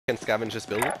can scavenge this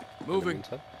building. Moving.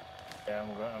 Yeah, I'm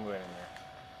going in there.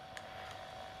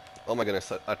 Oh my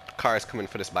goodness, a car is coming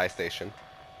for this buy station.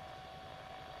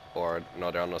 Or,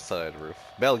 no, they're on the side of the roof.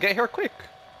 Bell, get here quick!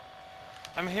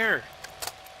 I'm here.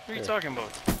 What are you talking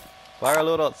about? Buy our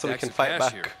loadout so we Stacks can of fight cash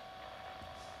back. here.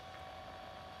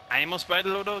 I must buy the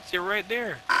loadouts. You're right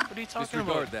there. What are you talking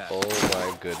Disregard about? that. Oh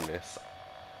my goodness.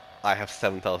 I have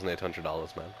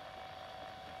 $7,800, man.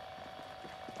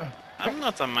 I'm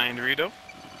not a mind reader.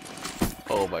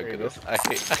 Oh my goodness, I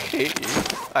hate you.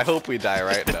 I hope we die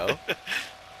right now.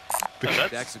 That's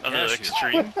Stacks of a little cash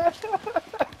here. extreme.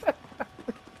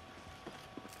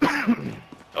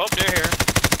 Oh, they're here.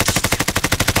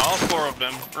 All four of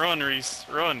them. Run, Reese.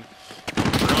 Run.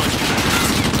 Run.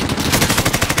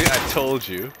 See, I told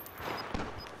you.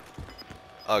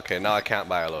 Okay, now I can't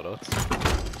buy our loadouts.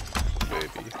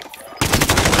 Baby.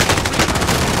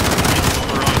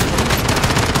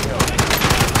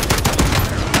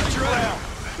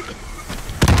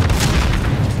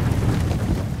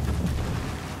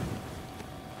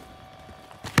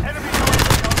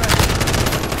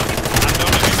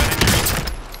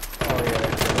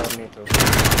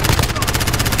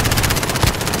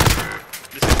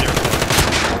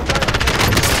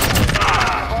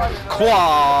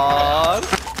 Quad!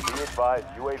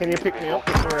 Can you pick me up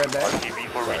if we're at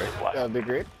that? That'd be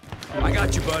great. I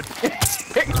got you, bud.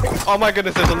 Oh my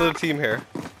goodness, there's a little team here.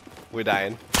 We're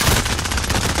dying.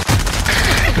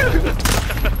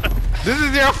 This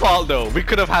is your fault though. We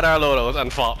could have had our loadout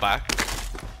and fought back.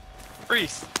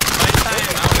 Reese, by the time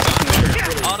I was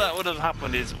on there, all that would have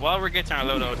happened is while we're getting our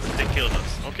loadouts, they killed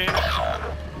us, okay?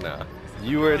 Nah.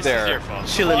 You were This is your there, fault.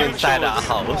 chilling You inside that chose-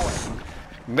 house.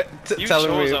 You Telling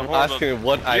chose me, a horrible- asking me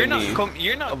what I You're not need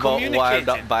you're not about why I'm communicating.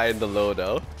 not buying the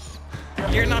loadout.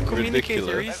 You're not communicating,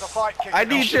 Ridiculous. Reese. I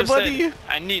need your Should've said, money.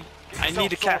 I need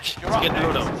the cash to get the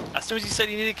loadout. As soon as you said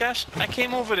you needed cash, I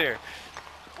came over there.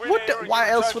 What the, why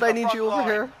else would I need you over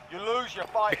here? You lose your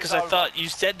fight. Because I thought you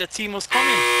said the team was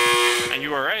coming. And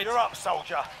you were right. You're up,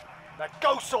 soldier. Now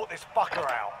go sort this fucker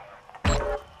out.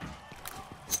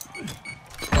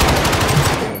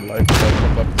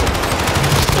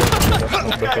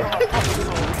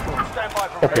 Stand by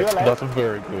for Are you alive? That's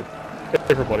very good.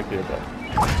 Everybody came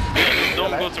back.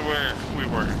 Don't go to where we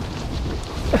were.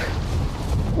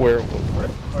 Where?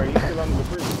 Are you still on the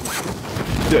bridge?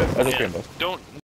 Yeah, I just Yeah, came back. don't